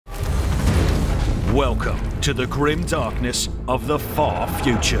Welcome to the grim darkness of the far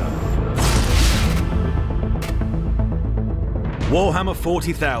future. Warhammer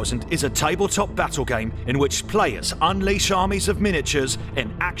 40,000 is a tabletop battle game in which players unleash armies of miniatures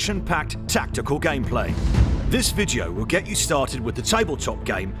in action-packed tactical gameplay. This video will get you started with the tabletop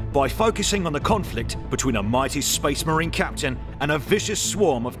game by focusing on the conflict between a mighty Space Marine captain and a vicious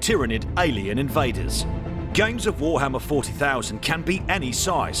swarm of tyrannid alien invaders. Games of Warhammer 40,000 can be any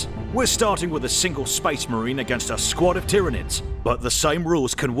size. We're starting with a single Space Marine against a squad of tyrannids, but the same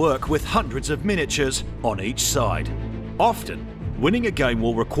rules can work with hundreds of miniatures on each side. Often, winning a game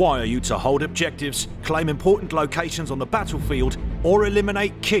will require you to hold objectives, claim important locations on the battlefield, or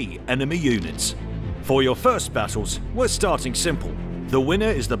eliminate key enemy units. For your first battles, we're starting simple. The winner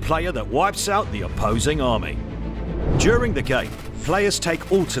is the player that wipes out the opposing army. During the game, players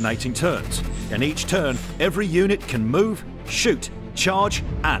take alternating turns. In each turn, every unit can move, shoot, charge,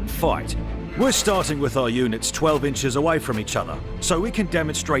 and fight. We're starting with our units 12 inches away from each other, so we can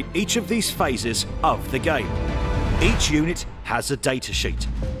demonstrate each of these phases of the game. Each unit has a datasheet.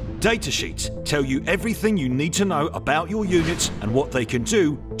 Datasheets tell you everything you need to know about your units and what they can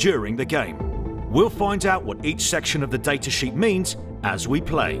do during the game. We'll find out what each section of the datasheet means as we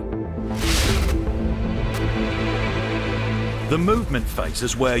play. The movement phase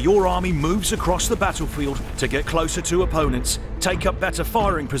is where your army moves across the battlefield to get closer to opponents, take up better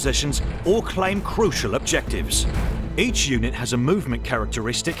firing positions, or claim crucial objectives. Each unit has a movement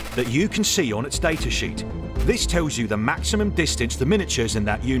characteristic that you can see on its datasheet. This tells you the maximum distance the miniatures in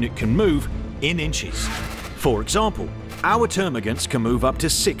that unit can move in inches. For example, our termagants can move up to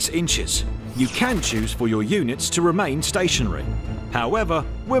 6 inches. You can choose for your units to remain stationary. However,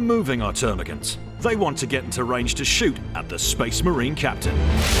 we're moving our termagants. They want to get into range to shoot at the Space Marine captain.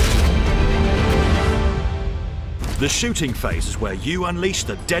 The shooting phase is where you unleash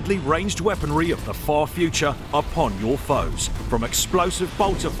the deadly ranged weaponry of the far future upon your foes, from explosive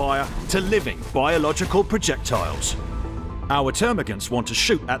bolter fire to living biological projectiles. Our termagants want to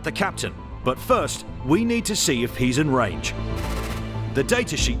shoot at the captain, but first we need to see if he's in range. The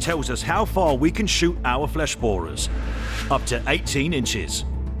datasheet tells us how far we can shoot our flesh borers, up to 18 inches.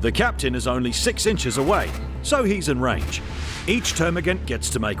 The captain is only 6 inches away, so he's in range. Each termagant gets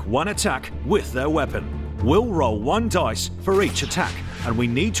to make one attack with their weapon. We'll roll 1 dice for each attack, and we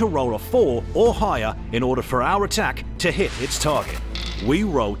need to roll a 4 or higher in order for our attack to hit its target. We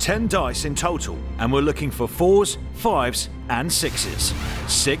roll 10 dice in total, and we're looking for 4s, 5s, and 6s.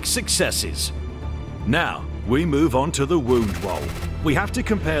 6 successes. Now, we move on to the wound roll. We have to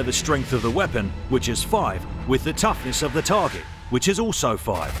compare the strength of the weapon, which is 5, with the toughness of the target, which is also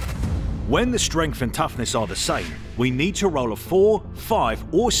 5. When the strength and toughness are the same, we need to roll a 4, 5,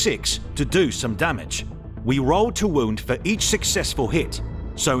 or 6 to do some damage. We roll to wound for each successful hit,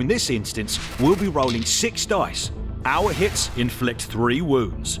 so in this instance, we'll be rolling 6 dice. Our hits inflict 3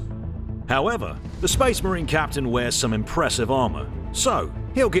 wounds. However, the Space Marine captain wears some impressive armor, so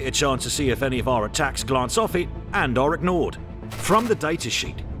he'll get a chance to see if any of our attacks glance off it and are ignored. From the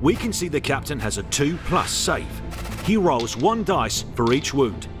datasheet, we can see the captain has a 2+ save. He rolls 1 dice for each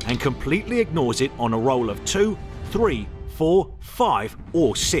wound and completely ignores it on a roll of 2, 3, 4, 5,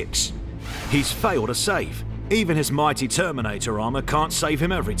 or 6. He's failed a save. Even his mighty Terminator armor can't save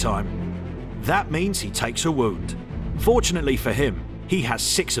him every time. That means he takes a wound. Fortunately for him, he has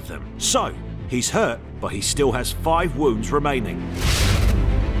 6 of them, so he's hurt, but he still has 5 wounds remaining.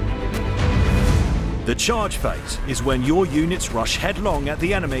 The charge phase is when your units rush headlong at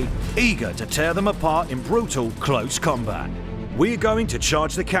the enemy, eager to tear them apart in brutal close combat. We're going to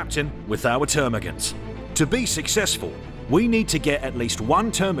charge the captain with our termagants. To be successful, we need to get at least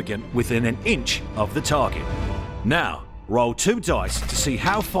 1 termagant within an inch of the target. Now, roll 2 dice to see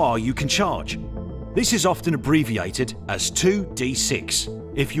how far you can charge. This is often abbreviated as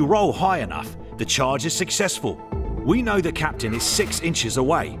 2d6. If you roll high enough, the charge is successful. We know the captain is 6 inches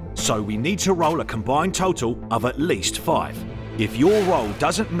away, so we need to roll a combined total of at least 5. If your roll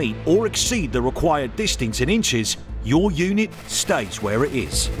doesn't meet or exceed the required distance in inches, your unit stays where it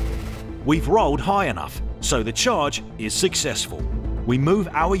is. We've rolled high enough, so the charge is successful. We move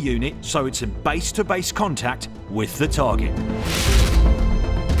our unit so it's in base-to-base contact with the target.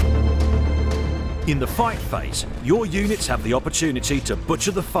 In the fight phase, your units have the opportunity to butcher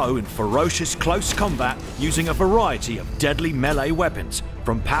the foe in ferocious close combat using a variety of deadly melee weapons,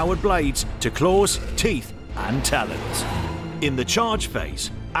 from powered blades to claws, teeth, and talons. In the charge phase,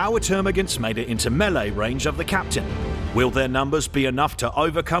 our termagants made it into melee range of the captain. Will their numbers be enough to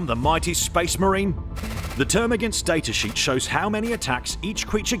overcome the mighty Space Marine? The termagants datasheet shows how many attacks each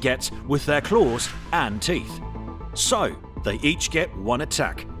creature gets with their claws and teeth. So, they each get 1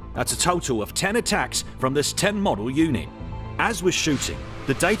 attack. That's a total of 10 attacks from this 10 model unit. As with shooting,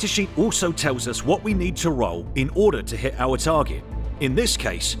 the datasheet also tells us what we need to roll in order to hit our target. In this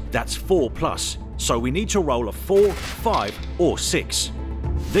case, that's 4+, so we need to roll a 4, 5 or 6.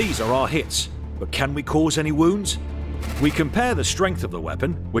 These are our hits, but can we cause any wounds? We compare the strength of the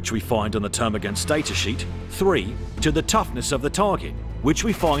weapon, which we find on the Termagant's datasheet, 3, to the toughness of the target, which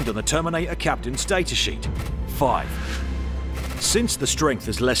we find on the Terminator Captain's datasheet, 5. Since the strength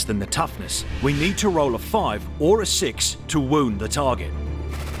is less than the toughness, we need to roll a 5 or a 6 to wound the target.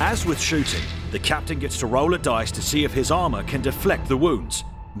 As with shooting, the Captain gets to roll a dice to see if his armor can deflect the wounds.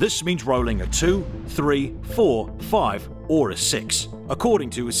 This means rolling a 2, 3, 4, 5 or a 6, according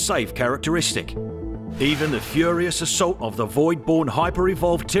to his save characteristic. Even the furious assault of the Void-born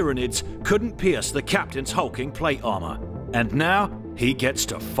hyper-evolved Tyranids couldn't pierce the Captain's hulking plate armor. And now, he gets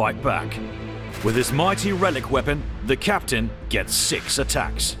to fight back. With his mighty relic weapon, the Captain gets 6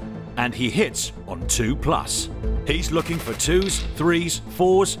 attacks. And he hits on 2+. He's looking for 2s, 3s,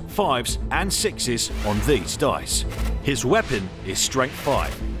 4s, 5s and 6s on these dice. His weapon is Strength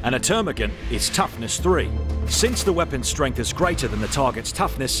 5, and a Termagant is Toughness 3. Since the weapon's strength is greater than the target's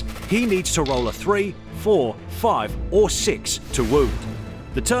toughness, he needs to roll a 3, 4, 5 or 6 to wound.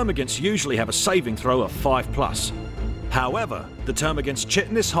 The Termagants usually have a saving throw of 5+. However, the Termagant's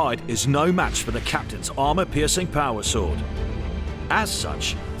chitinous hide is no match for the Captain's armor-piercing power sword. As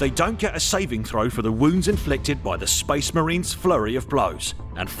such, they don't get a saving throw for the wounds inflicted by the Space Marine's flurry of blows,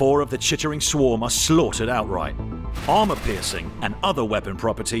 and 4 of the chittering swarm are slaughtered outright. Armor piercing and other weapon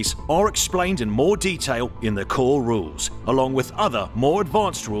properties are explained in more detail in the core rules, along with other more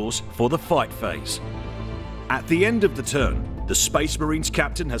advanced rules for the fight phase. At the end of the turn, the Space Marine's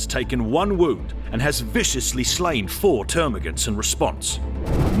captain has taken 1 wound and has viciously slain 4 Termagants in response.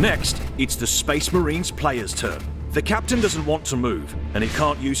 Next, it's the Space Marine's player's turn. The captain doesn't want to move, and he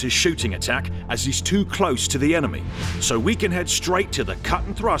can't use his shooting attack as he's too close to the enemy, so we can head straight to the cut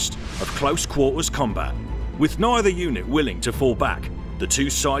and thrust of close quarters combat. With neither unit willing to fall back, the 2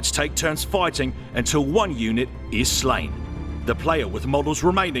 sides take turns fighting until 1 unit is slain. The player with models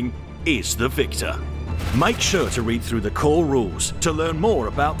remaining is the victor. Make sure to read through the core rules to learn more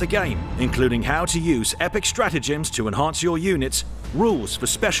about the game, including how to use epic stratagems to enhance your units, rules for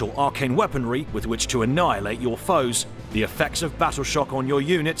special arcane weaponry with which to annihilate your foes, the effects of battle shock on your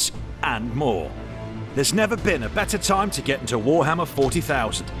units, and more. There's never been a better time to get into Warhammer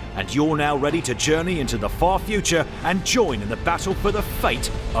 40,000, and you're now ready to journey into the far future and join in the battle for the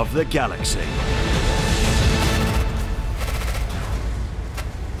fate of the galaxy.